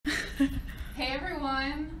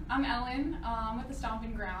everyone, I'm Ellen with the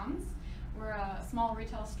Stomping Grounds. We're a small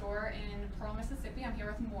retail store in Pearl, Mississippi. I'm here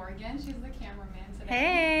with Morgan. She's the cameraman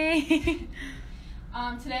today. Hey!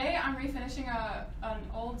 Today I'm refinishing an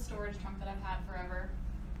old storage trunk that I've had forever.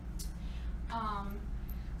 So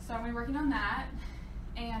I'm going to be working on that.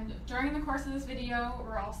 And during the course of this video,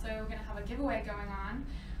 we're also going to have a giveaway going on.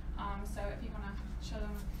 So if you want to show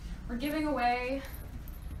them, we're giving away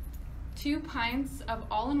 2 pints of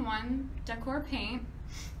All-in-one Decor Paint,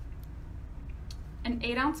 an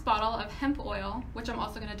 8-ounce bottle of Hemp Oil, which I'm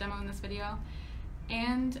also going to demo in this video,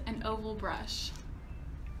 and an oval brush.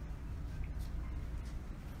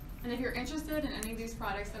 And if you're interested in any of these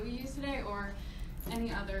products that we use today or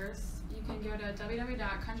any others, you can go to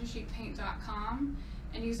www.countrychicpaint.com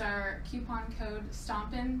and use our coupon code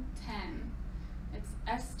STOMPIN10. It's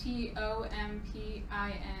STOMPIN10.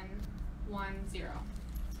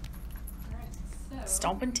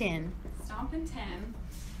 Stompin' 10. Stompin' 10.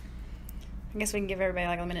 I guess we can give everybody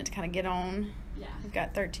like a minute to kind of get on. Yeah. We've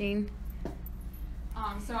got 13.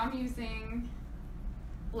 So I'm using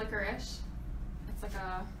licorice. It's like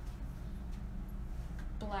a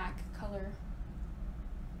black color.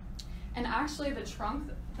 And actually the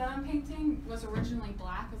trunk that I'm painting was originally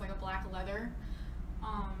black. It was like a black leather.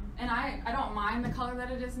 And I don't mind the color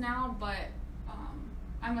that it is now, but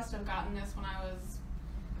I must have gotten this when I was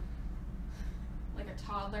like a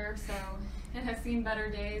toddler, so it has seen better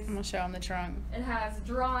days. I'm going to show them the trunk. It has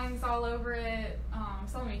drawings all over it.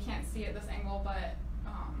 Some of you can't see it this angle, but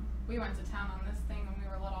we went to town on this thing when we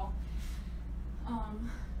were little.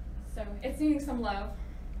 So it's needing some love.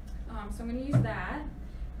 So I'm going to use that.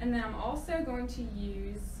 And then I'm also going to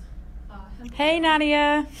use Hemp Hey, Oil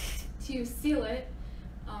Nadia. to seal it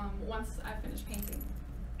once I finish painting.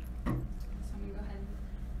 So I'm going to go ahead and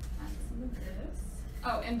add some of this.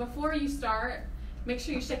 Oh, and before you start, make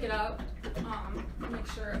sure you shake it up. Make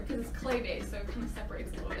sure, because it's clay based, so it kind of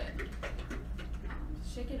separates a little bit.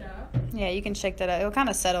 Shake it up. Yeah, you can shake that up. It'll kind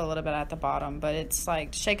of settle a little bit at the bottom, but it's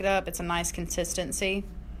like, shake it up. It's a nice consistency.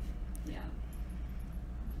 Yeah.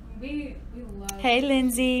 We love. Hey,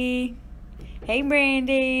 Lindsay. Hey,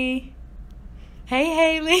 Brandy. Hey,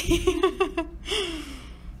 Haley.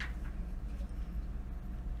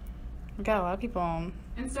 We got a lot of people on.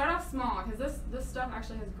 And start off small, because this stuff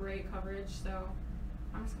actually has great coverage, so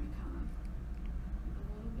I'm just going to kind of a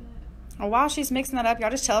little bit. Well, while she's mixing that up,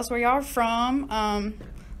 y'all just tell us where y'all are from.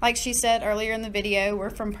 Like she said earlier in the video, we're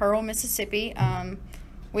from Pearl, Mississippi.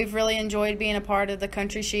 We've really enjoyed being a part of the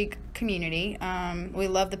Country Chic community. We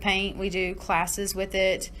love the paint. We do classes with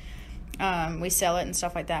it. We sell it and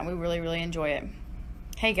stuff like that. We really, really enjoy it.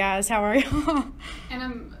 Hey guys, how are y'all? And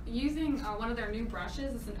I'm using one of their new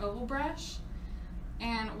brushes. It's an oval brush.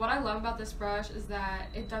 And what I love about this brush is that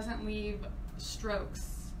it doesn't leave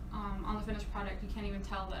strokes on the finished product. You can't even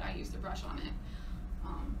tell that I used the brush on it.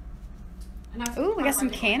 And that's Ooh, we got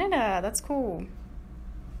some Canada. That's cool.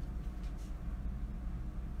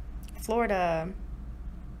 Florida.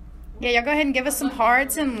 Yeah, y'all go ahead and give us some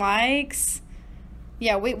hearts and likes.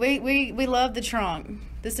 Yeah, we love the trunk.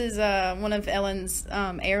 This is one of Ellen's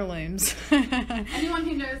heirlooms. Anyone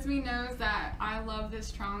who knows me knows that I love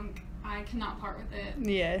this trunk. I cannot part with it.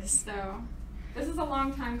 Yes. So this is a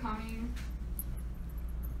long time coming.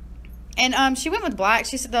 And she went with black.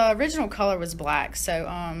 She said the original color was black,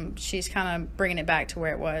 so she's kind of bringing it back to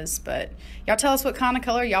where it was. But y'all tell us what kind of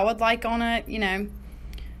color y'all would like on it, you know.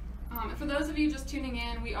 For those of you just tuning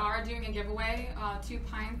in, we are doing a giveaway, 2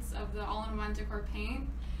 pints of the All-in-one Decor Paint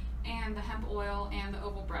and the Hemp Oil and the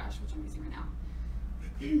oval brush, which I'm using right now.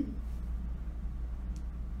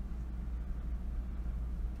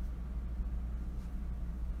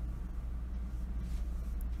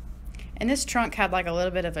 And this trunk had like a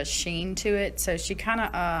little bit of a sheen to it, so she kind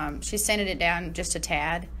of she sanded it down just a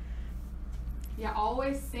tad. Yeah,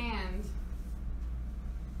 always sand.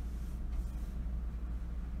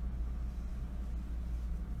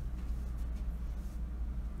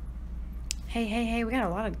 Hey, we got a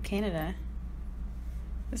lot of Canada.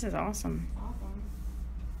 This is awesome. Awesome.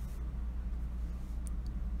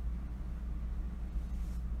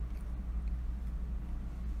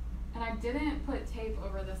 And I didn't put tape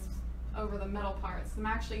over the metal parts. I'm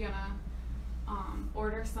actually gonna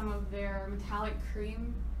order some of their metallic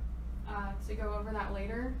cream to go over that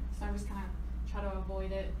later. So I'm just gonna try to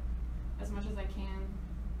avoid it as much as I can.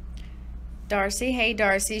 Darcy, hey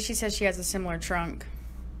Darcy. She says she has a similar trunk.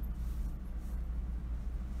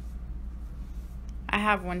 I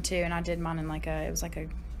have one too, and I did mine in like it was like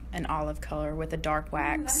an olive color with a dark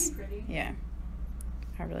wax. That'd be pretty. Yeah,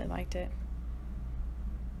 I really liked it.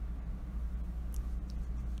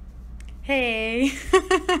 Hey.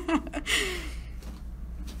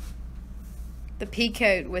 The pea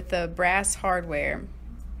coat with the brass hardware.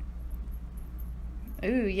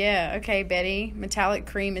 Ooh, yeah. Okay, Betty. Metallic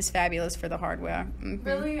cream is fabulous for the hardware. Mm-hmm.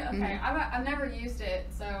 Really? Okay. Mm-hmm. I've never used it,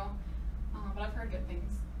 so, but I've heard good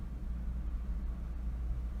things.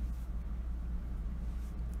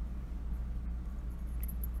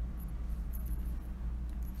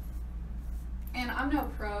 And I'm no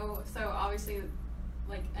pro, so obviously,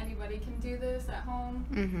 like, anybody can do this at home.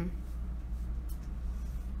 Mm-hmm.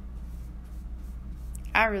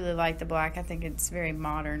 I really like the black. I think it's very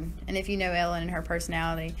modern. And if you know Ellen and her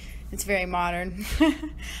personality, it's very modern.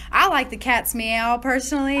 I like the cat's meow,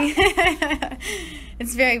 personally.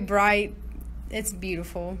 It's very bright. It's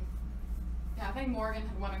beautiful. Yeah, I think Morgan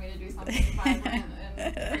had wanted me to do something vibrant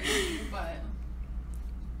and crazy, but...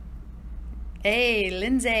 Hey,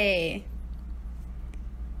 Lindsay.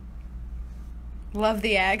 Love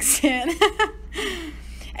the accent.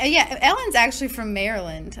 Yeah, Ellen's actually from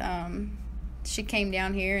Maryland. She came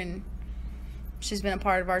down here and she's been a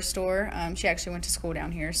part of our store. She actually went to school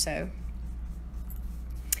down here. So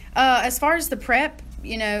as far as the prep,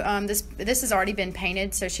 you know, this has already been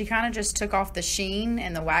painted, so she kind of just took off the sheen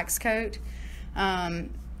and the wax coat.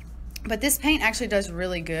 But this paint actually does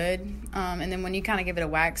really good. And then when you kind of give it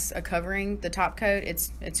a covering, the top coat,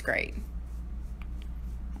 it's great.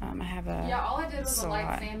 I have a... Yeah, all I did was a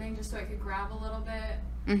light sanding just so it could grab a little bit.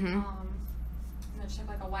 Mm-hmm. And then just took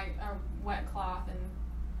like a wet cloth and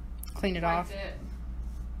cleaned it off. It.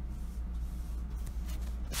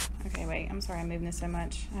 Okay, wait. I'm sorry I'm moving this so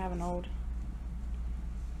much. I have an old...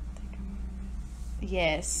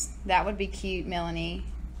 Yes, that would be cute, Melanie.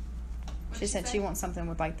 She said she wants something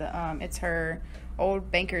with like the... it's her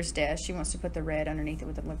old banker's desk. She wants to put the red underneath it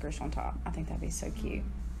with the licorice on top. I think that'd be so cute.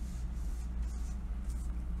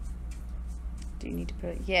 Do you need to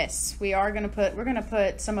put... Yes, we are going to put... We're going to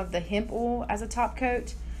put some of the hemp oil as a top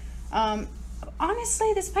coat.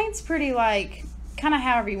 Honestly, this paint's pretty, like, kind of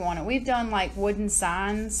however you want it. We've done, like, wooden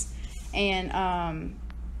signs, and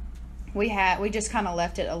we just kind of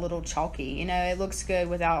left it a little chalky. You know, it looks good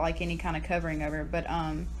without, like, any kind of covering over it. But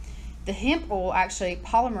the hemp oil actually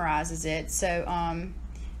polymerizes it, so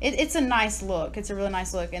it's a nice look. It's a really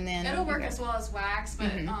nice look. And then it'll work as well as wax,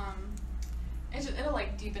 but it'll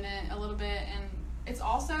like deepen it a little bit. And it's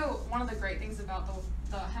also one of the great things about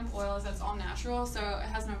the hemp oil is that it's all natural, so it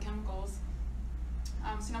has no chemicals. So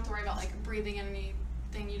you don't have to worry about like breathing in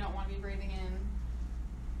anything you don't want to be breathing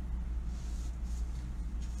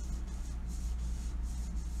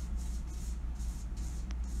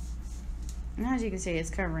in. And as you can see, it's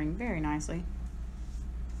covering very nicely.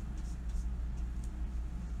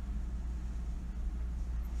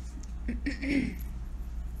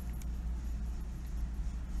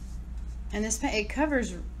 And this paint, it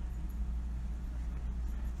covers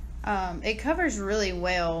really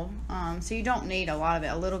well, so you don't need a lot of it.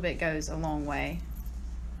 A little bit goes a long way.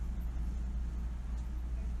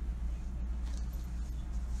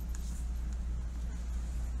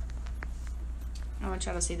 I want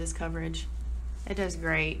y'all to see this coverage. It does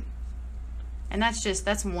great. And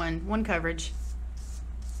that's one coverage.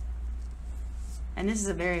 And this is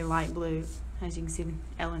a very light blue, as you can see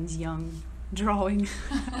Ellen's young drawing.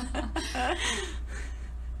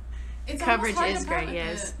 Coverage is great,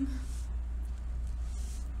 yes.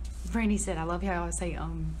 Brandy said, I love how I always say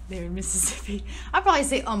there in Mississippi. I probably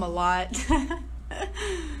say a lot.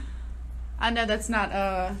 I know that's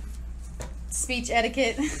not speech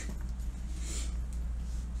etiquette.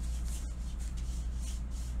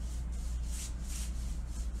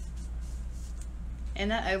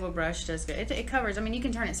 And that oval brush does good. It covers. I mean, you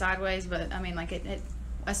can turn it sideways, but I mean, like it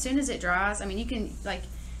as soon as it dries, I mean, you can, like,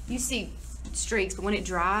 you see streaks, but when it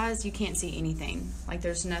dries, you can't see anything. Like,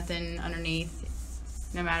 there's nothing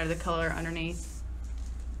underneath, no matter the color underneath.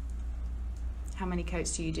 How many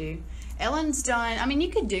coats do you do? Ellen's done, I mean, you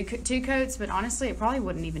could do 2 coats, but honestly, it probably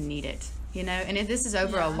wouldn't even need it, you know? And if this is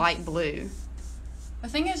over a light blue. The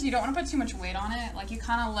thing is, you don't want to put too much weight on it. Like, you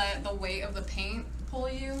kind of let the weight of the paint pull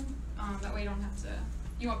you. That way you don't have to,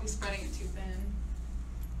 you won't be spreading it too thin.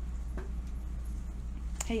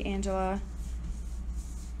 Hey, Angela.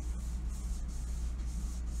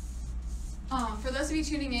 For those of you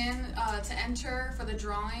tuning in, to enter for the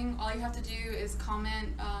drawing, all you have to do is comment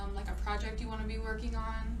like a project you want to be working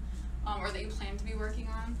on, or that you plan to be working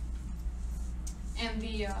on. And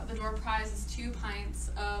the door prize is 2 pints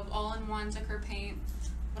of All-in-one Decor Paint,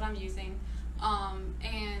 what I'm using,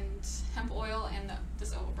 and hemp oil and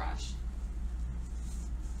this oval brush.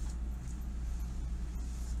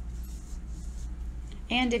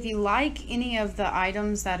 And if you like any of the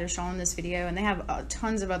items that are shown in this video, and they have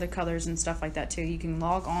tons of other colors and stuff like that too, you can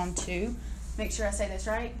log on to, make sure I say this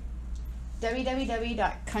right,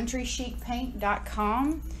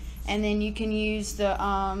 www.countrychicpaint.com, and then you can use the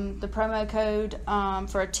promo code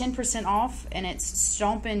for a 10% off, and it's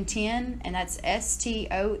Stompin10, and that's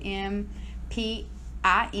STOMPIN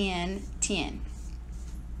 10.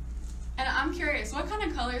 And I'm curious, what kind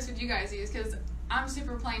of colors would you guys use? Because I'm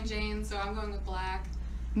super plain Jane, so I'm going with black.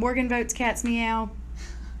 Morgan votes cats meow.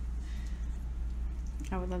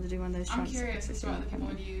 I would love to do one of those I'm trunks. curious as to what other people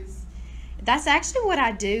would use. That's actually what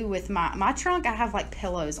I do with my trunk. I have like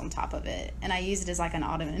pillows on top of it, and I use it as like an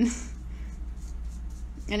ottoman.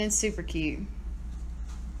 And it's super cute.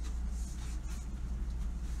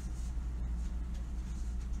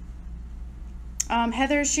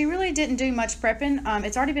 Heather, she really didn't do much prepping.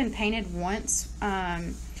 It's already been painted once.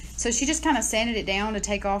 So she just kind of sanded it down to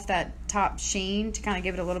take off that top sheen to kind of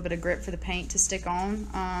give it a little bit of grip for the paint to stick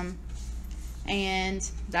on.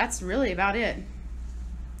 And that's really about it.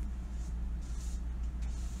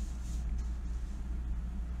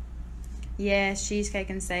 Yes, cheesecake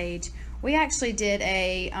and sage. We actually did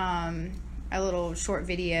a little short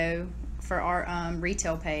video for our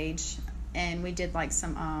retail page, and we did like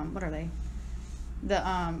some what are they?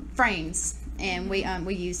 The frames, and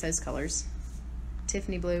we use those colors.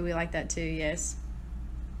 Tiffany blue, we like that too. Yes.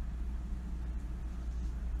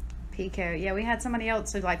 Peacoat. Yeah, we had somebody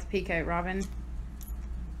else who liked the peacoat. Robin. Is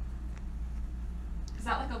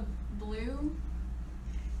that like a blue?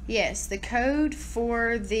 Yes, the code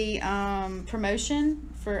for the promotion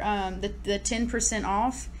for the 10%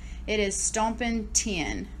 off, it is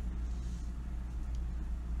Stompin10.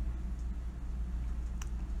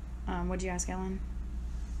 What'd you ask, Ellen?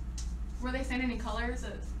 Were they saying any colors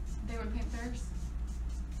that they would paint theirs?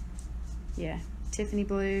 Yeah, Tiffany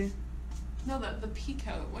blue. No, the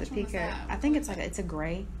peacoat. Which The one was peacoat. that? I think it's like it's a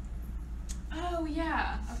gray. Oh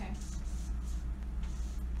yeah. Okay.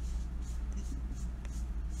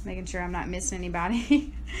 Making sure I'm not missing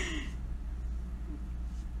anybody.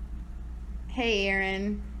 Hey,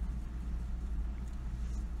 Erin.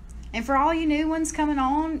 And for all you new ones coming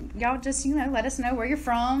on, y'all just, let us know where you're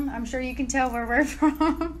from. I'm sure you can tell where we're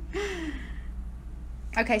from.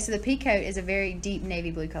 Okay, so the peacoat is a very deep navy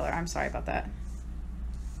blue color. I'm sorry about that.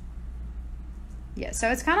 Yeah, so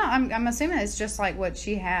it's kind of, I'm assuming it's just like what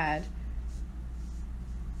she had.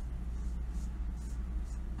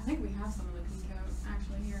 I think we have some of the peacoat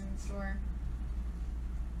actually here in the store.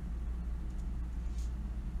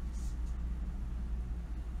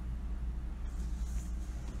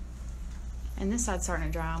 And this side's starting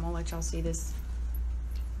to dry. I'm gonna let y'all see this,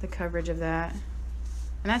 the coverage of that.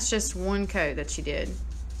 And that's just one coat that she did.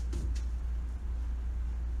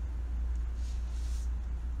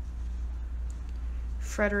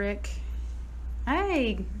 Frederick.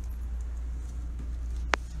 Hey!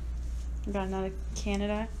 Got another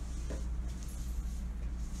Canada.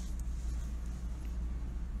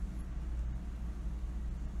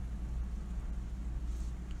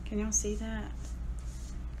 Can y'all see that?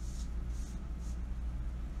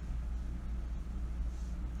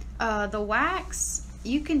 The wax,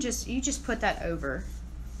 you just put that over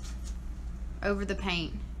the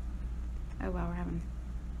paint. Oh wow, we're having.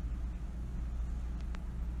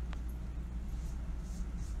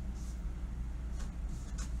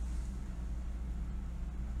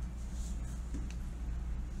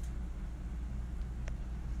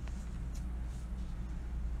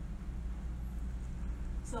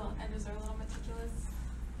 So edges are a little meticulous.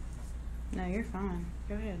 No, you're fine.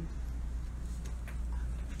 Go ahead.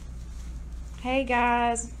 Hey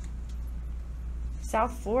guys,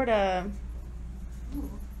 South Florida. Ooh.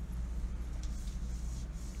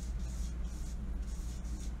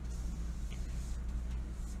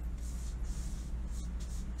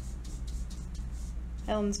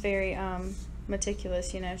 Ellen's very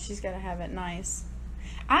meticulous, she's got to have it nice.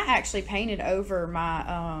 I actually painted over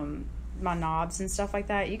my my knobs and stuff like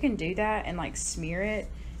that. You can do that and like smear it,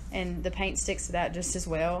 and the paint sticks to that just as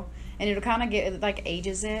well, and it'll kind of get like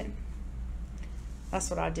ages it. That's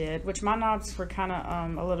what I did, which my knobs were kind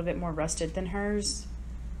of a little bit more rusted than hers.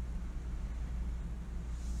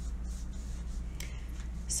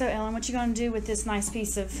 So Ellen, what you gonna do with this nice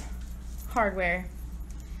piece of hardware?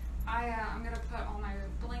 I'm gonna put all my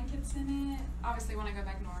blankets in it. Obviously, when I go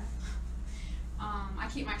back north, I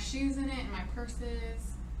keep my shoes in it and my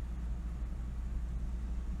purses.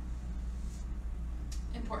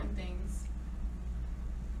 Important things.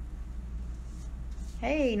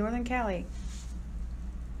 Hey, Northern Cali.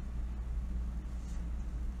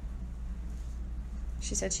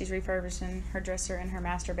 She said she's refurbishing her dresser in her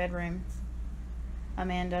master bedroom.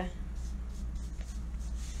 Amanda.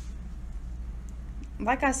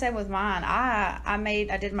 Like I said with mine,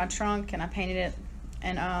 I did my trunk and I painted it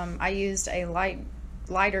and I used a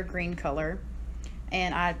lighter green color,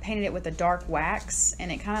 and I painted it with a dark wax,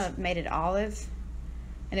 and it kind of made it olive,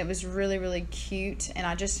 and it was really, really cute. And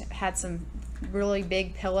I just had some really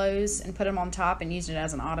big pillows and put them on top and used it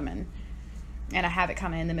as an ottoman, and I have it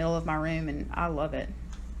kind of in the middle of my room, and I love it.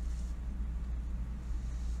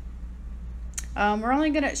 We're only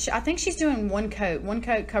gonna, I think she's doing one coat. One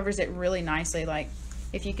coat covers it really nicely, like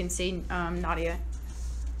if you can see, Nadia,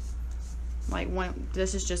 like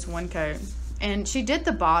this is just one coat. And she did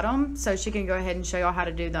the bottom, so she can go ahead and show y'all how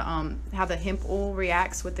to do the how the hemp oil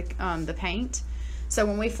reacts with the paint. So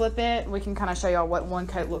when we flip it, we can kind of show y'all what one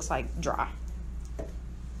coat looks like dry.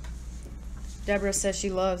 Deborah says she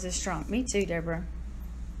loves this trunk. Me too, Deborah.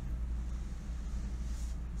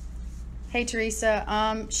 Hey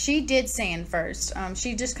Teresa, she did sand first.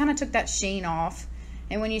 She just kind of took that sheen off,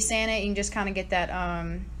 and when you sand it, you can just kind of get that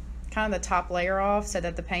kind of the top layer off so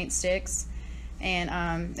that the paint sticks,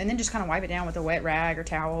 and then just kind of wipe it down with a wet rag or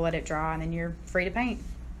towel, let it dry, and then you're free to paint.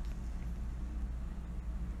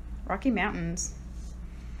 Rocky Mountains.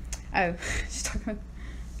 Oh, she's talking about,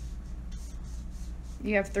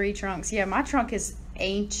 you have 3 trunks. Yeah, my trunk is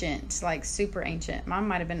ancient, like super ancient. Mine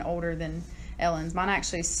might have been older than Ellen's. Mine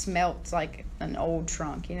actually smelt like an old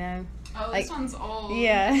trunk, you know? Oh, like, this one's old.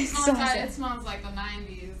 Yeah. It smells like the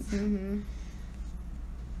 90s. Mm-hmm.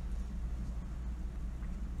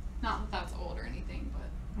 Not that that's old or anything,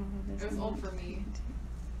 but it was old for me.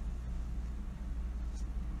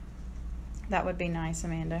 That would be nice,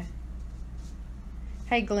 Amanda.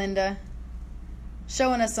 Hey, Glenda.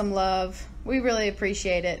 Showing us some love. We really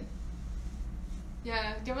appreciate it.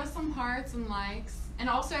 Yeah, give us some hearts and likes. And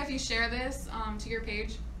also, if you share this to your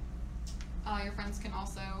page, your friends can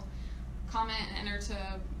also comment and enter to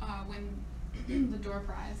win the door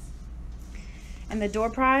prize. And the door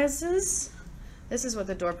prizes, this is what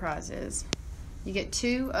the door prize is. You get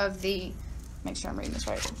 2 of the, make sure I'm reading this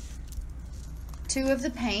right, 2 of the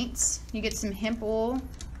paints. You get some hemp oil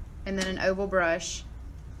and then an oval brush.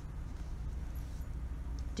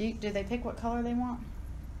 Do they pick what color they want?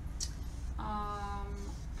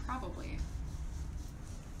 Probably.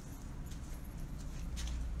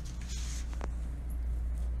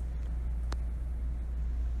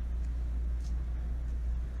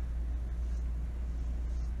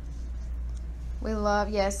 We love,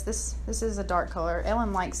 yes, this is a dark color.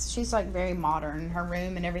 Ellen likes, she's like very modern. Her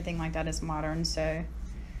room and everything like that is modern, so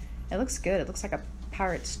it looks good. It looks like a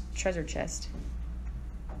pirate's treasure chest.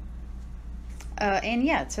 And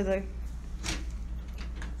yeah, so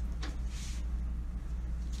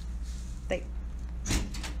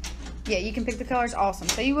yeah, you can pick the colors. Awesome.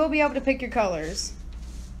 So you will be able to pick your colors.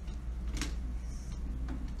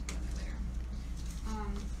 Do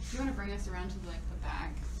you want to bring us around to like the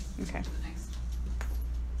back? Okay.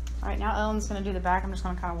 All right, now Ellen's going to do the back. I'm just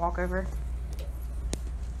going to kind of walk over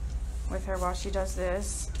with her while she does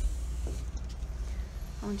this.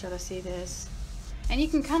 I want y'all to see this. And you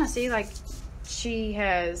can kind of see like she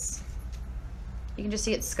has, you can just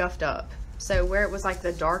see it scuffed up. So where it was like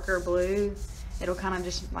the darker blue, it'll kind of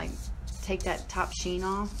just like take that top sheen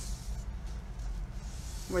off.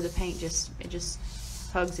 Where the paint just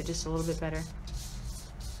hugs it just a little bit better.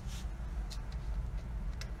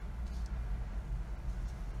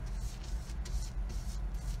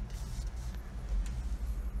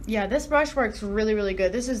 Yeah, this brush works really, really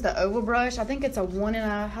good. This is the oval brush. I think it's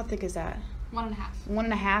a how thick is that? 1.5.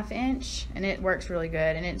 1.5 inch, and it works really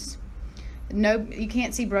good. And it's you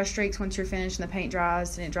can't see brush streaks once you're finished and the paint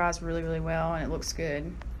dries, and it dries really, really well, and it looks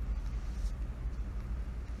good.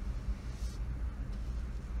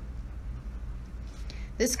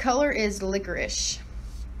 This color is licorice.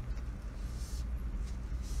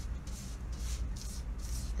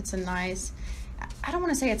 It's a nice, I don't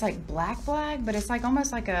want to say it's like black, but it's like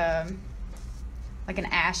almost like an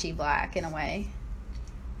ashy black in a way.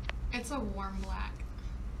 It's a warm black.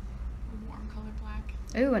 A warm color black.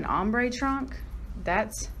 Ooh, an ombre trunk.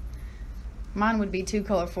 Mine would be too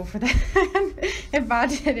colorful for that if I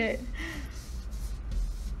did it.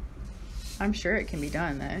 I'm sure it can be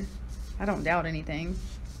done though. I don't doubt anything.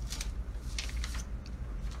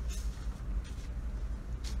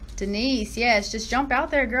 Denise, yes, just jump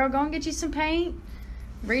out there, girl. Go and get you some paint.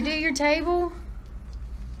 Redo your table.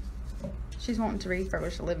 She's wanting to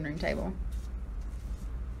refurbish the living room table.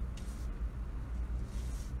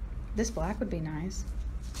 This black would be nice.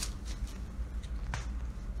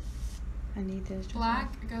 I need this.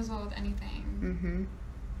 Black goes well with anything.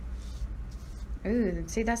 Mm-hmm. Ooh,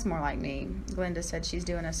 see, that's more like me. Glenda said she's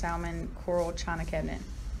doing a salmon coral china cabinet.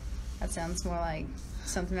 That sounds more like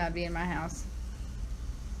something that'd be in my house.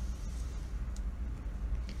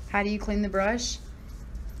 How do you clean the brush?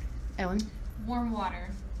 Ellen? Warm water.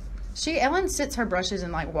 Ellen sits her brushes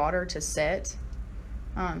in like water to set.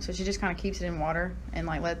 So she just kind of keeps it in water and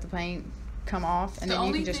like let the paint come off, and then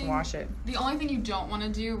you can just wash it. The only thing you don't want to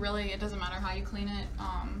do, really, it doesn't matter how you clean it.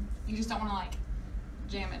 You just don't want to like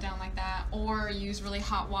jam it down like that, or use really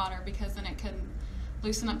hot water, because then it can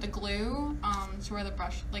loosen up the glue to where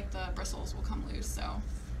the bristles will come loose. So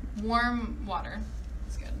warm water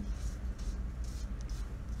is good.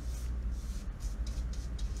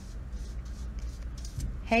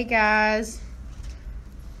 Hey guys.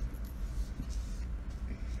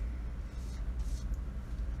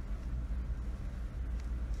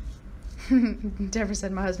 Deborah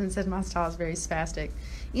said, my husband said my style is very spastic.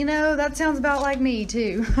 You know, that sounds about like me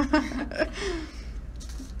too.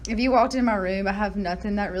 If you walked in my room, I have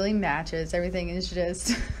nothing that really matches. Everything is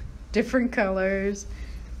just different colors.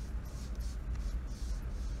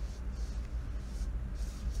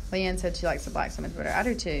 Leanne said she likes the black so much better. I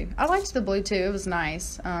do too. I liked the blue too. It was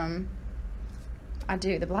nice. I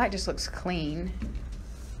do. The black just looks clean.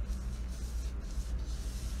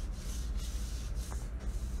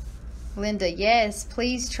 Linda, yes,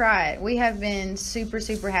 please try it. We have been super,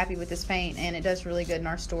 super happy with this paint, and it does really good in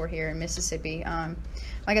our store here in Mississippi.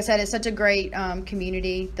 Like I said, it's such a great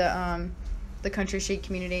community, the Country Chic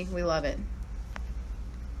community. We love it.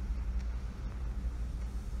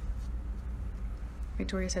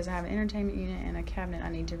 Victoria says, I have an entertainment unit and a cabinet I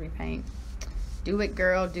need to repaint. Do it,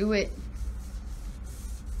 girl, do it.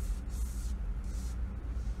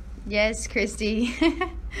 Yes, Christy.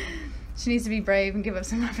 She needs to be brave and give up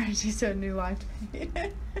some of her energies to a new life.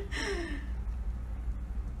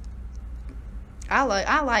 I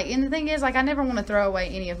like, and the thing is, like, I never want to throw away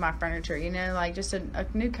any of my furniture, you know, like, just a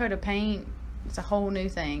new coat of paint, it's a whole new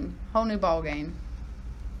thing, whole new ball game.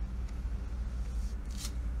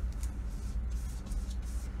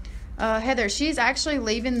 Heather, she's actually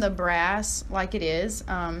leaving the brass like it is,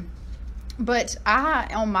 but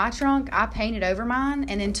on my trunk, I painted over mine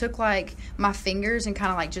and then took like my fingers and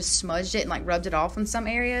kind of like just smudged it and like rubbed it off in some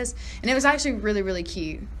areas. And it was actually really, really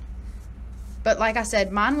cute. But like I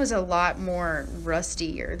said, mine was a lot more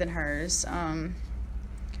rustier than hers.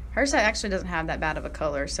 Hers actually doesn't have that bad of a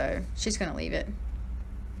color, so she's going to leave it.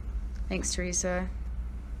 Thanks, Teresa.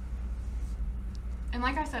 And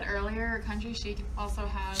like I said earlier, Country Chic also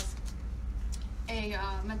has a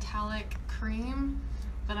metallic cream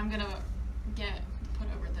that I'm going to put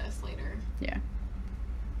over this later. Yeah.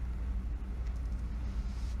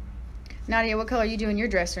 Nadia, what color are you doing your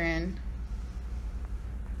dresser in?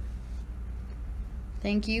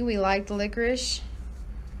 Thank you. We like the licorice.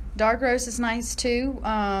 Dark roast is nice too.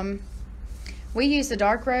 We use the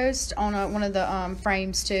dark roast on one of the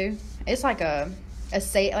frames too. It's like I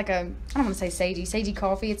don't want to say sagey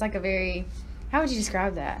coffee. It's like a very, how would you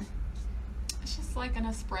describe that? It's just like an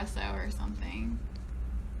espresso or something.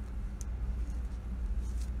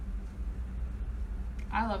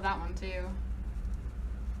 I love that one too.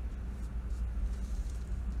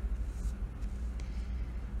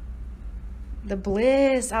 The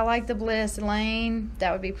Bliss. I like the Bliss, Elaine.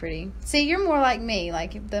 That would be pretty. See, you're more like me,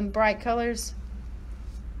 like the bright colors.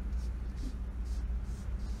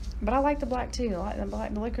 But I like the black too. I like the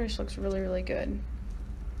black. The licorice looks really, really good.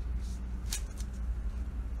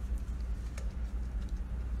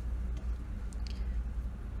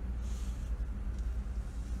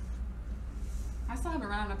 I still haven't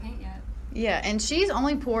run out of paint yet. Yeah, and she's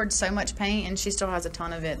only poured so much paint, and she still has a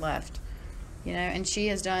ton of it left. You know, and she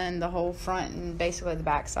has done the whole front and basically the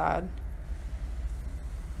back side.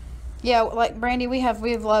 Yeah, like Brandy, we have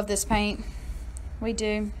loved this paint. We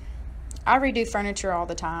do. I redo furniture all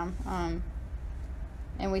the time,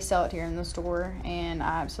 and we sell it here in the store, and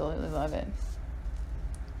I absolutely love it.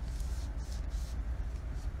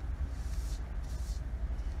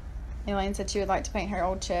 Elaine said she would like to paint her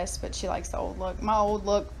old chest, but she likes the old look. My old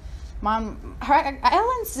look,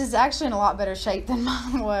 Ellen's is actually in a lot better shape than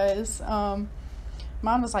mine was.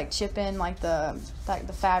 Mine was like chipping, like the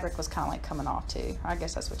fabric was kind of like coming off too. I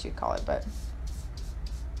guess that's what you'd call it, but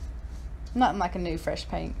nothing like a new fresh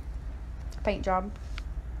paint job.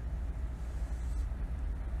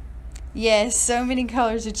 Yes, so many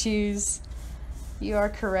colors to choose. You are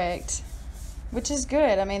correct, which is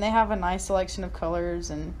good. I mean, they have a nice selection of colors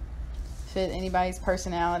and fit anybody's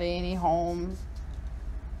personality, any home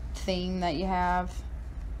theme that you have.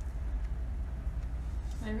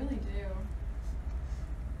 They really do.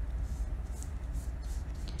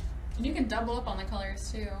 And you can double up on the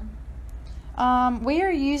colors too. We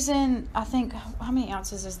are using, I think, how many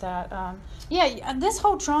ounces is that? Yeah, this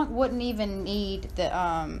whole trunk wouldn't even need the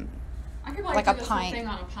I I could probably like do a this whole pint. thing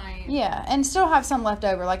on a pint. Yeah, and still have some left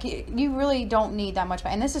over. Like, you really don't need that much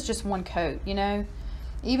paint. And this is just one coat, you know?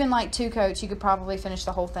 Even like 2 coats, you could probably finish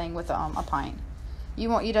the whole thing with a pint.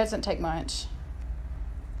 It doesn't take much.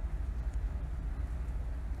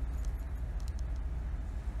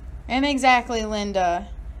 And exactly, Linda.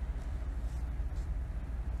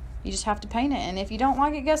 You just have to paint it, and if you don't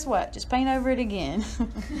like it, guess what? Just paint over it again.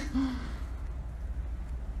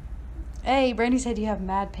 Hey, Brandy said you have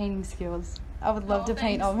mad painting skills. I would love to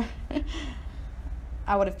paint over.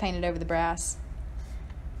 I would have painted over the brass.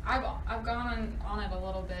 I've gone on it a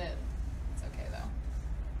little bit. It's okay though.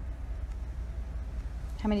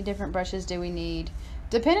 How many different brushes do we need?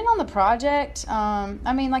 Depending on the project,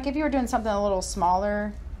 I mean, like if you were doing something a little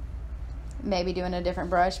smaller, maybe doing a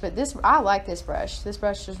different brush. But I like this brush. This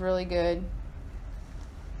brush is really good.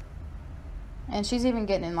 And she's even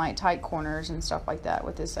getting in like tight corners and stuff like that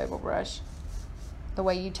with this oval brush. The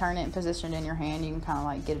way you turn it and position it in your hand, you can kind of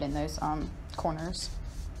like get it in those corners.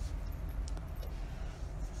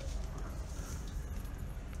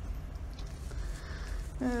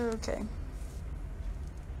 Okay.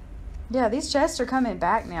 Yeah, these chests are coming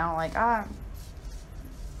back now. Like I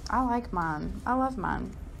like mine. I love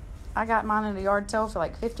mine. I got mine at a yard sale for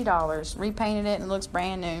like $50. Repainted it and it looks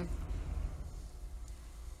brand new.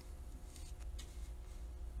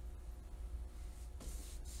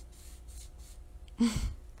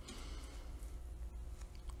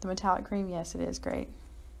 The metallic cream, yes, it is great.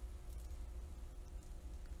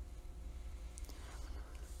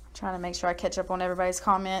 I'm trying to make sure I catch up on everybody's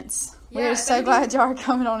comments. Yeah, We're so glad y'all are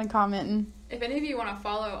coming on and commenting. If any of you want to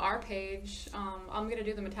follow our page, I'm going to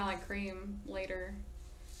do the metallic cream later.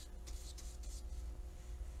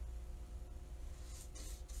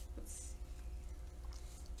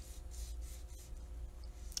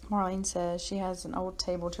 Marlene says she has an old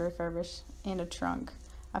table to refurbish and a trunk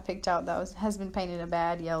I picked out that has been painted a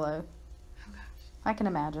bad yellow. Oh gosh. I can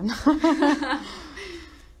imagine.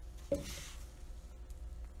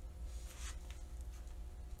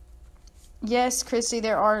 Yes, Christy,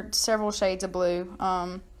 there are several shades of blue.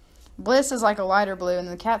 Bliss is like a lighter blue, and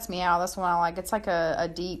the Cat's Meow, that's one I like. It's like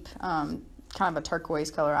a deep, kind of a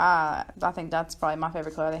turquoise color. I think that's probably my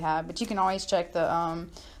favorite color they have. But you can always check the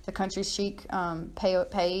Country Chic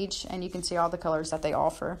page, and you can see all the colors that they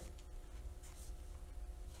offer.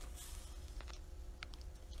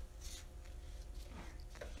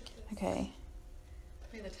 Okay.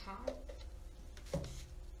 Maybe the top.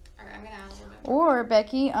 Alright, I'm gonna add a little bit. Or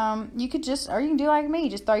Becky, you could just, or you can do like me,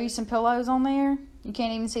 just throw you some pillows on there. You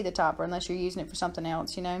can't even see the topper unless you're using it for something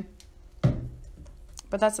else, you know.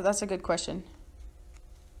 But that's a good question.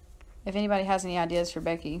 If anybody has any ideas for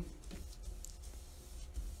Becky.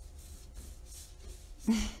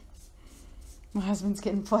 My husband's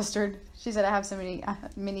getting flustered. She said I have so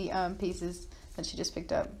many pieces that she just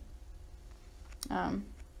picked up.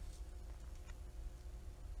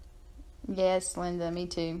 Yes, Linda, me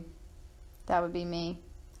too. That would be me.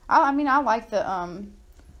 I mean, I like the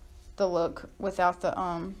look without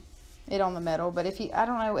the it on the metal, but I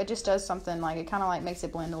don't know, it just does something, like it kind of like makes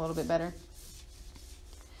it blend a little bit better.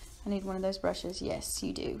 I need one of those brushes. Yes,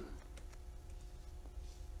 you do.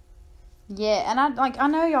 Yeah, and I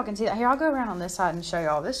know y'all can see that. Here, I'll go around on this side and show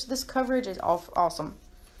y'all. This coverage is awesome.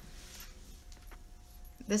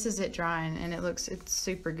 This is it drying, and it's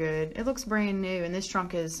super good. It looks brand new, and this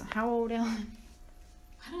trunk is how old, Ellen?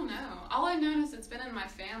 I don't know. All I noticed, it's been in my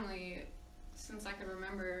family since I could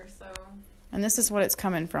remember, so. And this is what it's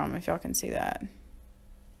coming from, if y'all can see that.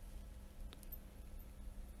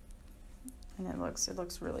 And it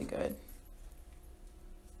looks really good.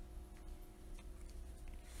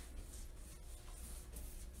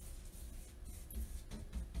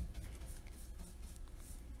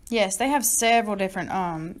 Yes, they have several different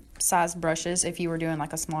size brushes if you were doing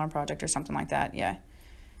like a smaller project or something like that. Yeah.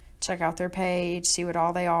 Check out their page, see what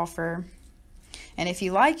all they offer. And if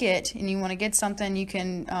you like it and you want to get something, you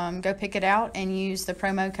can go pick it out and use the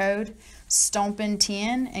promo code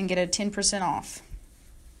STOMPIN10 and get a 10% off.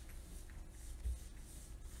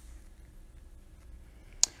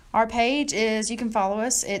 Our page is, you can follow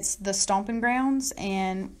us, it's the Stomping Grounds,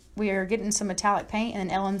 and we are getting some metallic paint,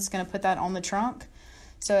 and Ellen's going to put that on the trunk.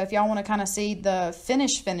 So if y'all want to kind of see the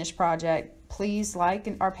finished project, please like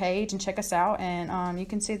our page and check us out, and you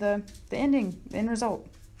can see the end result.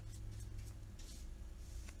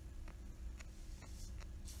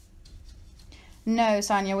 No,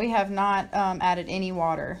 Sonia, we have not added any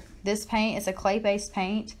water. This paint is a clay-based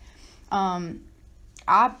paint.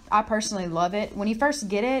 I personally love it. When you first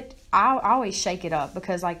get it, I always shake it up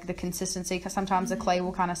because like the consistency, because sometimes the clay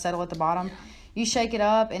will kind of settle at the bottom. Yeah. you shake it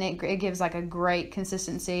up and it gives like a great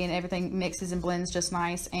consistency, and everything mixes and blends just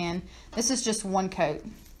nice. And this is just one coat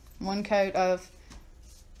of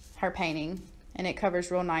her painting, and it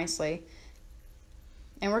covers real nicely.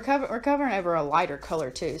 And we're covering over a lighter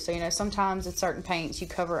color too. So, you know, sometimes with certain paints you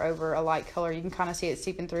cover over a light color. You can kind of see it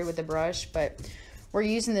seeping through with the brush, but we're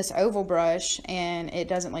using this oval brush and it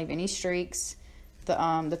doesn't leave any streaks.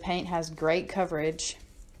 The paint has great coverage.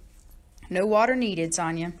 No water needed,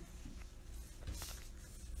 Sonia.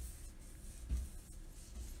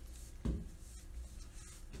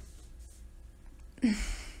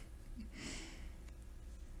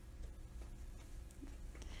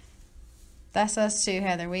 That's us too,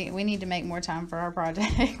 Heather. We need to make more time for our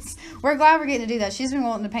projects. We're glad we're getting to do that. She's been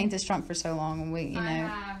wanting to paint this trunk for so long, and you know, I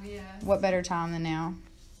have, yeah. What better time than now?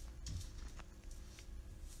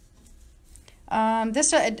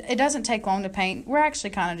 It doesn't take long to paint. We're actually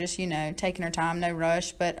kind of just, you know, taking our time, no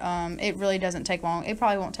rush, but it really doesn't take long. It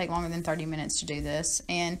probably won't take longer than 30 minutes to do this.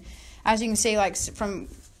 And as you can see, like from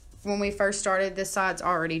when we first started, this side's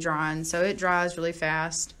already drying, so it dries really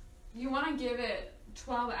fast. You want to give it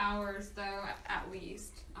 12 hours though at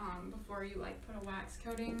least before you like put a wax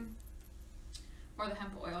coating or the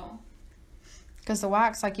hemp oil, because the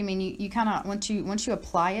wax, like, you kind of once you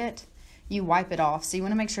apply it, you wipe it off, so you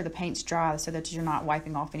want to make sure the paint's dry so that you're not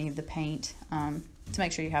wiping off any of the paint, to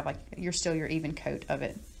make sure you have like your even coat of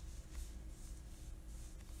it.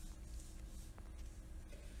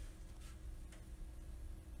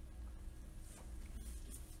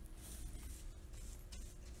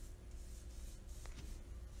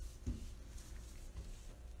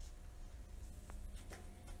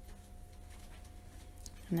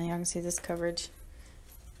 And then y'all can see this coverage.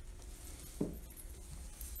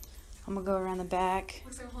 I'm gonna go around the back.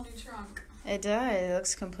 Looks like a whole new trunk. It does. It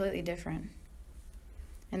looks completely different.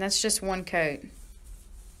 And that's just one coat.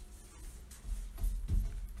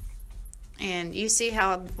 And you see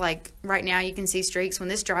how, like, right now you can see streaks. When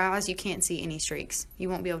this dries, you can't see any streaks. You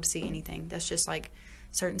won't be able to see anything. That's just like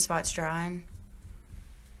certain spots drying.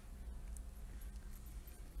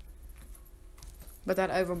 But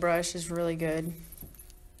that oval brush is really good.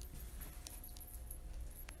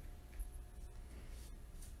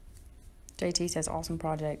 JT says, awesome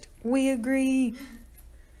project. We agree.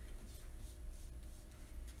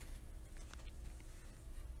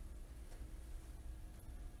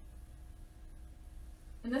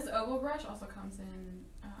 And this oval brush also comes in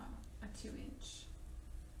a 2-inch.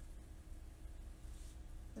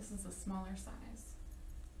 This is a smaller size.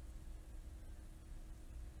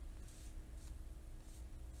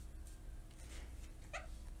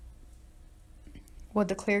 Would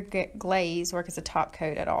the clear glaze work as a top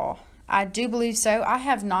coat at all? I do believe so. I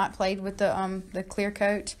have not played with the clear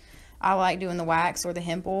coat. I like doing the wax or the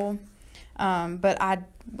hemp oil, but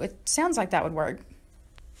it sounds like that would work.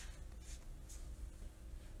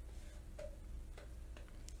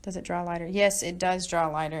 Does it dry lighter? Yes, it does dry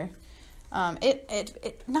lighter.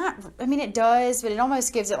 It does, but it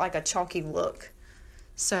almost gives it like a chalky look.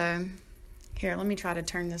 So here, let me try to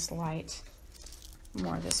turn this light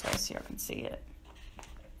more this way so y'all can see it.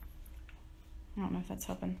 I don't know if that's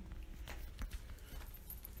helping.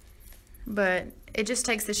 But it just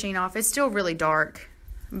takes the sheen off. It's still really dark,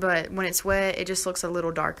 but when it's wet, it just looks a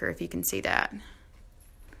little darker, if you can see that.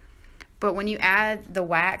 But when you add the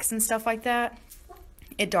wax and stuff like that,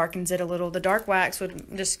 it darkens it a little. The dark wax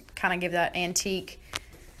would just kind of give that antique,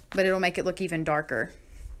 but it'll make it look even darker.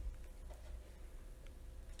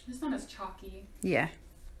 It's not as chalky. Yeah.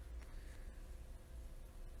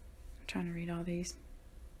 I'm trying to read all these.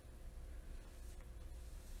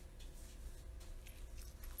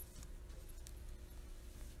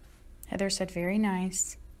 Heather said, very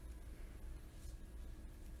nice.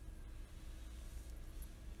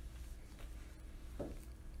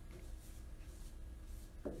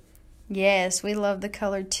 Yes, we love the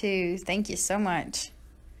color too. Thank you so much.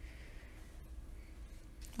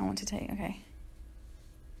 I want to take, okay.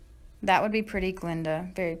 That would be pretty,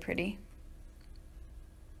 Glenda. Very pretty.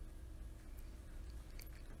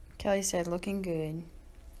 Kelly said, looking good.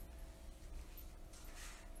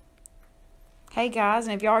 Hey guys,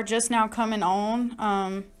 and if y'all are just now coming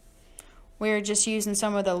on, we're just using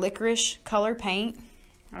some of the licorice color paint.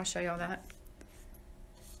 I'll show y'all that.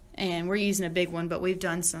 And we're using a big one, but we've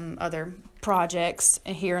done some other projects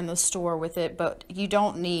here in the store with it, but you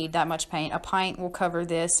don't need that much paint. A pint will cover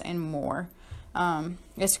this and more.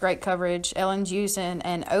 It's great coverage. Ellen's using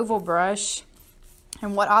an oval brush,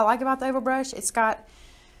 and what I like about the oval brush, it's got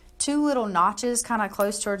two little notches kind of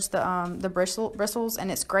close towards the bristles,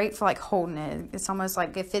 and it's great for like holding it. It's almost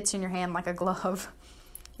like it fits in your hand like a glove.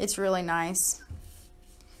 It's really nice.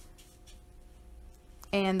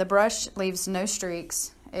 And the brush leaves no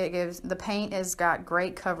streaks. The paint has got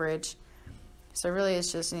great coverage. So really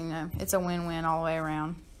it's just, you know, it's a win-win all the way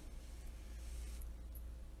around.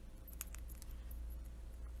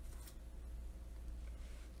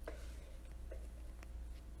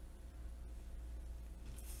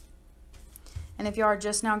 And if y'all are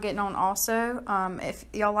just now getting on also, if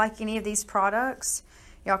y'all like any of these products,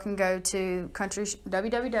 y'all can go to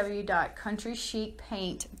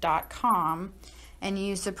www.countrychicpaint.com and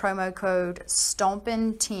use the promo code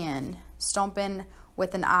STOMPIN10, STOMPIN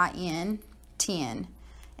with an I-N, 10.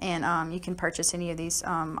 And you can purchase any of these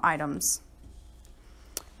items.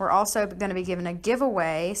 We're also going to be giving a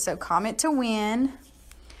giveaway, so comment to win.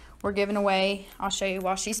 We're giving away, I'll show you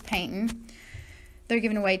while she's painting. They're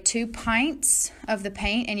giving away 2 pints of the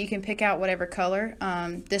paint, and you can pick out whatever color.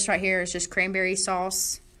 This right here is just cranberry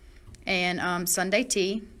sauce and Sunday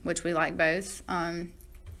tea, which we like both. And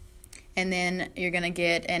then you're going to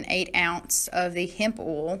get an 8 ounce of the hemp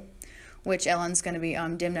oil, which Ellen's going to be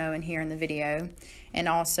demoing here in the video, and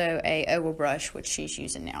also a oval brush, which she's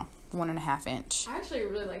using now, 1.5 inch. I actually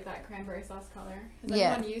really like that cranberry sauce color. Has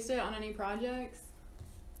anyone used it on any projects?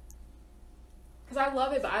 Because I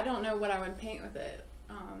love it, but I don't know what I would paint with it.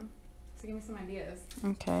 So give me some ideas.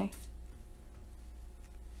 Okay.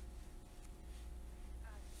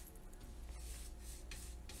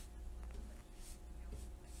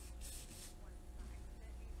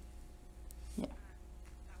 Yeah.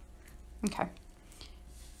 Okay.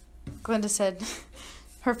 Glenda said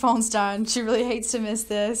her phone's done. She really hates to miss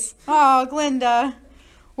this. Oh, Glenda.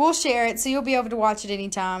 We'll share it so you'll be able to watch it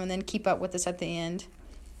anytime and then keep up with us at the end.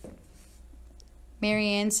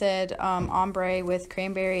 Marianne said ombre with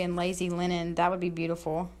cranberry and lazy linen. That would be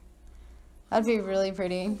beautiful. That'd be really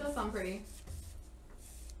pretty. It does sound pretty.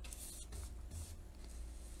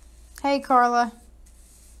 Hey, Carla.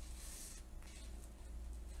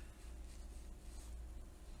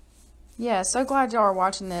 Yeah, so glad y'all are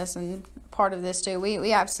watching this and part of this too.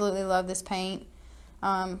 We absolutely love this paint.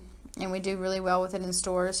 And we do really well with it in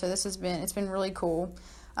stores. So it's been really cool.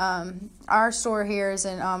 Our store here is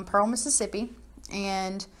in Pearl, Mississippi.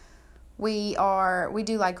 And we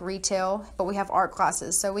do like retail, but we have art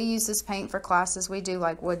classes. So we use this paint for classes. We do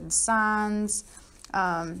like wooden signs.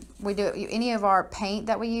 We do any of our paint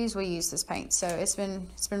that we use this paint. So it's been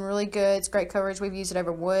really good. It's great coverage. We've used it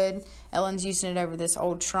over wood. Ellen's using it over this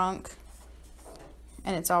old trunk.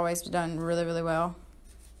 And it's always done really, really well.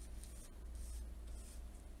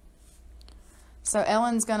 So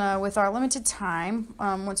Ellen's gonna, with our limited time,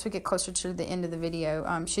 once we get closer to the end of the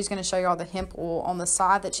video, she's gonna show you all the hemp oil on the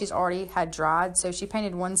side that she's already had dried. So she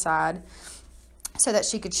painted one side so that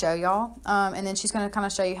she could show y'all. And then she's gonna kind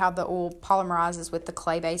of show you how the oil polymerizes with the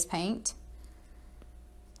clay-based paint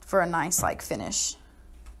for a nice like finish.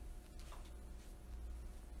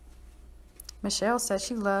 Michelle says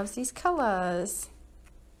she loves these colors.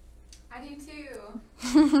 I do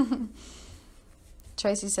too.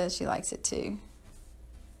 Tracy says she likes it too.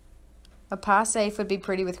 A pie safe would be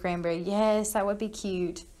pretty with cranberry. Yes, that would be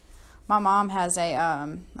cute. My mom has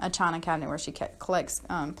a china cabinet where she collects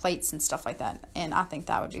plates and stuff like that, and I think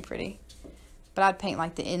that would be pretty. But I'd paint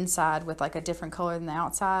like the inside with like a different color than the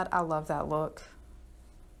outside. I love that look.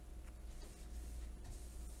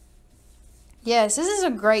 Yes, this is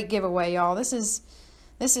a great giveaway, y'all. This is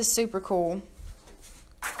super cool.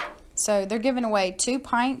 So they're giving away 2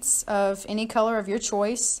 pints of any color of your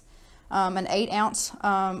choice, an 8 ounce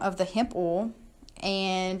of the hemp oil,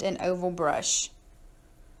 and an oval brush.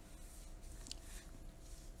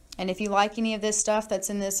 And if you like any of this stuff that's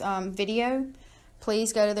in this video,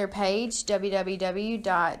 please go to their page,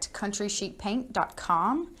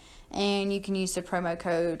 www.countrychicpaint.com, and you can use the promo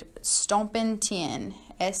code STOMPIN10,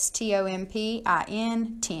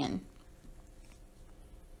 STOMPIN 10.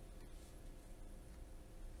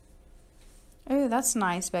 Oh, that's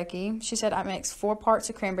nice, Becky. She said I mix 4 parts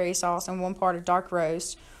of cranberry sauce and 1 part of dark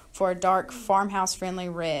roast for a dark farmhouse-friendly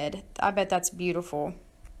red. I bet that's beautiful.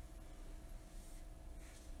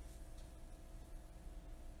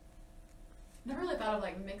 Never really thought of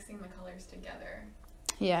like mixing the colors together.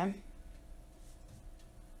 Yeah.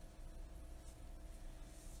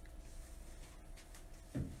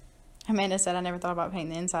 Amanda said I never thought about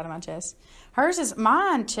painting the inside of my chest.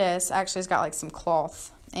 Mine chest actually has got like some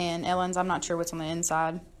cloth. And Ellen's, I'm not sure what's on the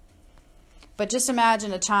inside. But just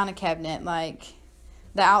imagine a china cabinet, like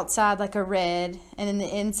the outside like a red, and then the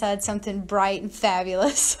inside something bright and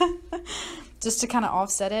fabulous. Just to kind of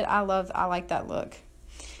offset it. I like that look.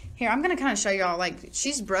 Here, I'm going to kind of show y'all, like,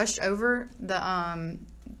 she's brushed over the, I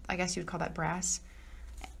guess you would call that brass.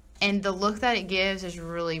 And the look that it gives is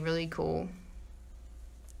really, really cool.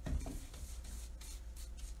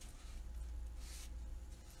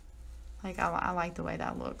 Like, I like the way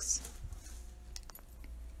that looks.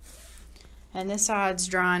 And this side's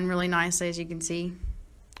drying really nicely, as you can see.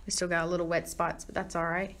 We still got a little wet spots, but that's all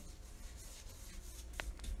right.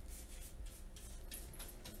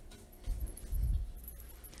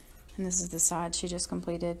 And this is the side she just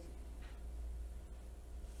completed.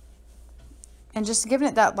 And just giving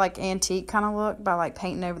it that, like, antique kind of look by, like,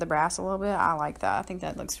 painting over the brass a little bit. I like that. I think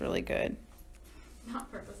that looks really good.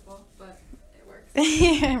 Not purposeful, but it works.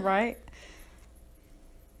 Yeah, right?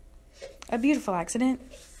 A beautiful accident.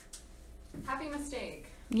 Happy mistake.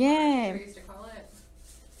 Yeah. I used to call it.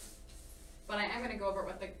 But I am going to go over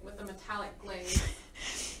it with the metallic glaze.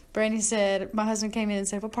 Brandy said, my husband came in and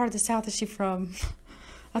said, what part of the South is she from?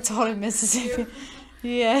 I told him Mississippi.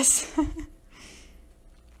 Yes.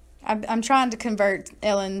 I'm trying to convert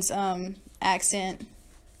Ellen's accent.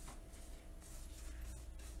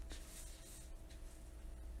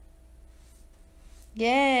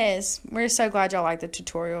 Yes. We're so glad y'all like the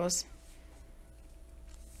tutorials.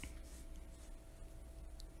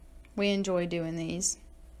 We enjoy doing these.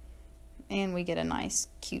 And we get a nice,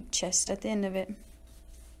 cute chest at the end of it.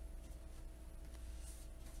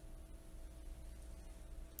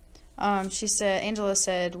 She said, Angela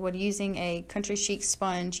said, would using a country chic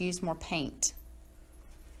sponge use more paint?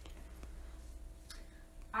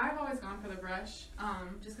 I've always gone for the brush,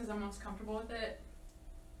 just because I'm most comfortable with it.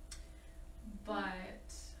 But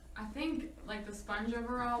I think like the sponge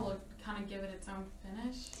overall will kind of give it its own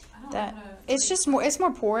finish. I don't know how to it's just more, it's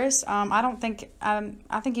more porous. I think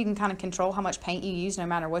you can kind of control how much paint you use no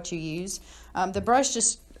matter what you use. The brush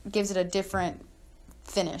just gives it a different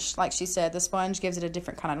finish. Like she said, the sponge gives it a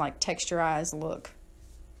different kind of like texturized look.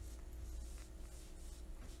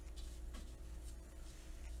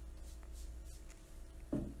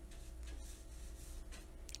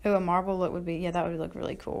 Oh, a marble look would be, yeah, that would look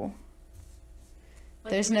really cool.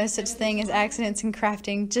 Like there's no such thing as accidents in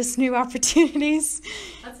crafting, just new opportunities.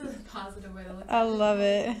 That's a positive way to look at it. I love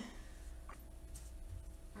it.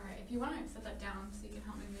 Alright, if you want to set that down so you can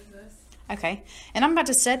help me move this. Okay, and I'm about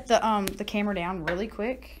to set the camera down really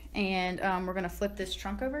quick, and we're going to flip this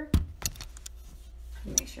trunk over.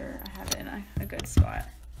 Make sure I have it in a good spot.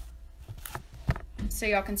 So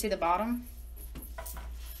y'all can see the bottom.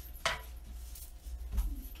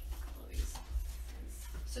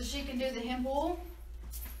 So she can do the hemp oil.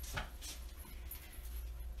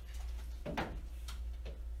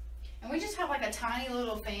 And we just have like a tiny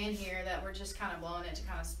little fan here that we're just kind of blowing it to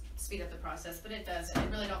kind of speed up the process, but it doesn't. It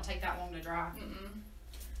really don't take that long to dry.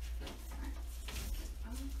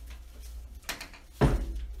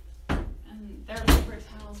 And there are paper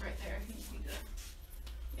towels right there. I think you need to.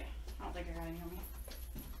 Yeah, I don't think I got any on me.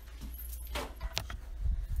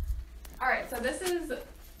 Alright, so this is the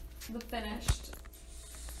finished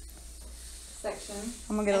section.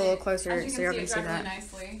 I'm gonna get a little closer so y'all can see that. Really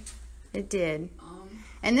nicely. It did.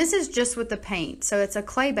 And this is just with the paint, so it's a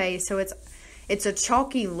clay base, so it's a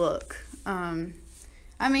chalky look.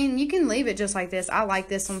 I mean, you can leave it just like this. I like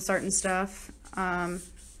this on certain stuff,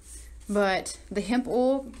 but the hemp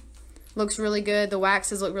oil looks really good. The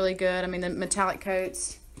waxes look really good. I mean, the metallic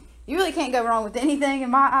coats. You really can't go wrong with anything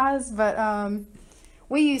in my eyes, but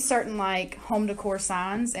we use certain like home decor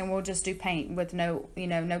signs, and we'll just do paint with no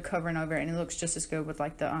covering over it, and it looks just as good with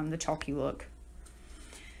like the chalky look.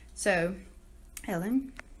 So,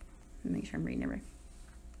 Ellen, let me make sure I'm reading everything.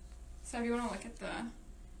 So if you want to look at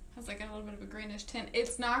has like a little bit of a greenish tint.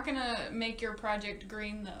 It's not gonna make your project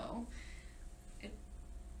green though.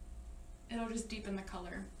 It'll just deepen the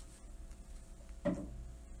color.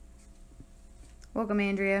 Welcome,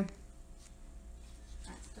 Andrea.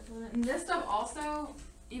 And this stuff also,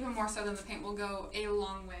 even more so than the paint, will go a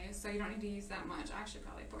long way, so you don't need to use that much. I actually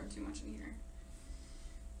probably poured too much in here.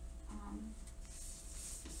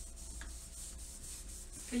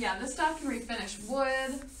 But yeah, this stuff can refinish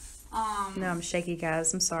wood. No, I'm shaky,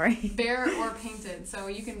 guys. I'm sorry. Bare or painted, so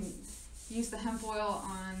you can use the hemp oil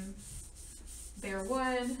on bare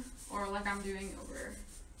wood, or like I'm doing over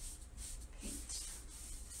paint.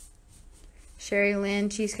 Sherry Lynn,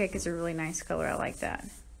 cheesecake is a really nice color. I like that.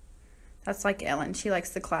 That's like Ellen. She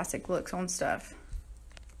likes the classic looks on stuff.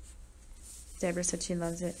 Deborah said she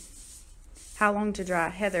loves it. How long to dry?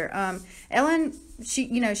 Heather. Ellen,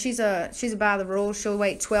 she's a by the rules. She'll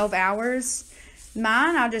wait 12 hours.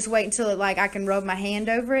 Mine, I'll just wait until I can rub my hand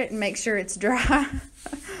over it and make sure it's dry.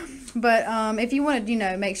 But if you want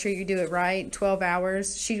to, make sure you do it right, 12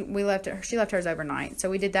 hours. She left hers overnight.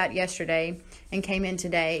 So we did that yesterday and came in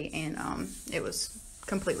today, and it was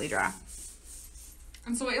completely dry.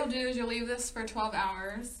 And so what you'll do is you'll leave this for 12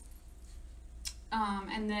 hours.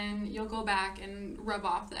 And then you'll go back and rub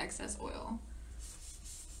off the excess oil.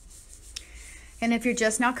 And if you're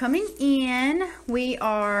just now coming in, we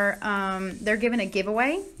are, they're giving a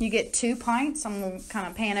giveaway. You get 2 pints. I'm going to kind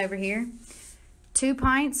of pan over here. 2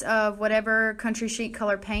 pints of whatever country chic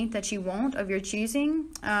color paint that you want of your choosing.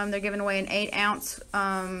 They're giving away an 8-ounce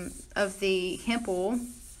of the Hemp Oil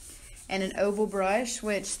and an oval brush,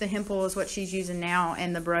 which the Hemp Oil is what she's using now,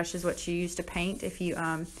 and the brush is what she used to paint, if you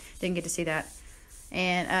didn't get to see that.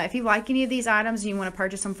 And if you like any of these items and you want to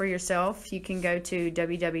purchase them for yourself, you can go to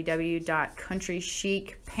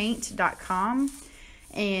www.countrychicpaint.com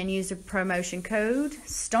and use the promotion code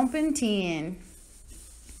STOMPIN10.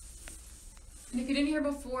 And if you didn't hear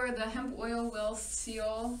before, the hemp oil will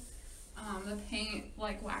seal the paint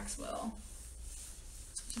like wax will.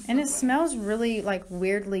 And it smells really, like,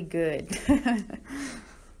 weirdly good. Kind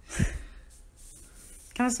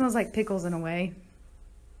of smells like pickles in a way.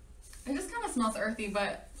 It just kind of smells earthy,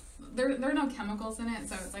 but there are no chemicals in it,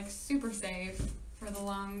 so it's like super safe for the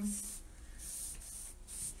lungs.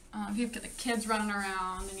 If you've got the kids running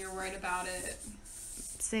around and you're worried about it.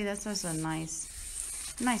 See, that's just a nice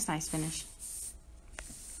finish.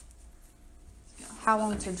 How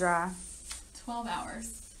long to dry? 12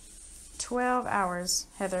 hours. 12 hours,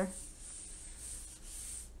 Heather.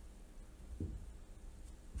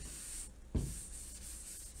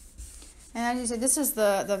 And as you said, this is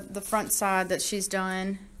the front side that she's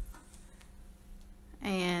done.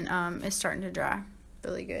 And it's starting to dry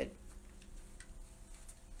really good.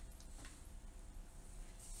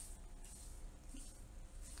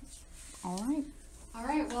 All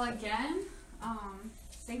right, well, again,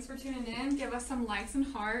 thanks for tuning in. Give us some likes and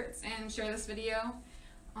hearts and share this video.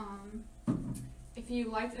 If you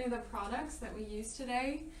liked any of the products that we used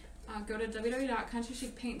today, go to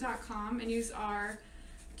www.countrychicpaint.com and use our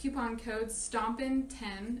coupon code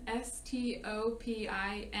STOMPIN10,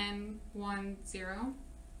 STOPIN10,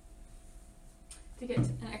 to get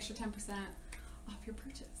an extra 10% off your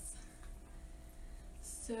purchase.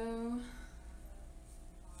 So,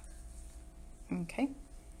 okay.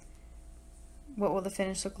 What will the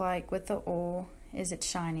finish look like with the oil? Is it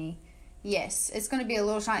shiny? Yes, it's going to be a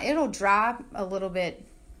little shiny. It'll dry a little bit,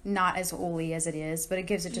 not as oily as it is, but it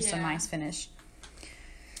gives it just a nice finish.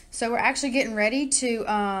 So we're actually getting ready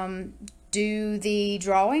to do the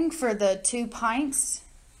drawing for the 2 pints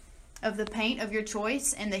of the paint of your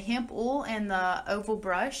choice and the hemp oil and the oval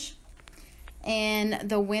brush. And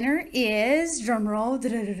the winner is,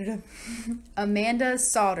 drumroll, Amanda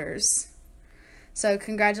Saunders. So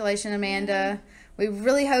congratulations, Amanda. We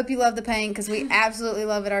really hope you love the paint because we absolutely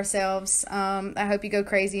love it ourselves. I hope you go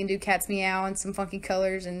crazy and do Cat's Meow and some funky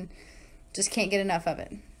colors and just can't get enough of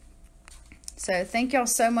it. So thank y'all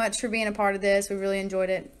so much for being a part of this. We really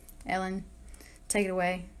enjoyed it. Ellen, take it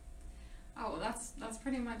away. Oh, well, that's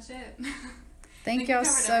pretty much it. Thank y'all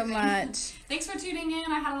so much. Thanks for tuning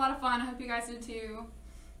in. I had a lot of fun. I hope you guys did too.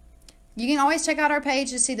 You can always check out our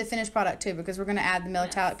page to see the finished product too, because we're going to add the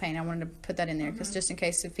metallic paint. I wanted to put that in there because just in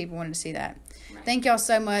case if people wanted to see that. Right. Thank y'all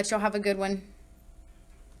so much. Y'all have a good one.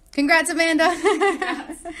 Congrats, Amanda.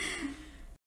 Congrats.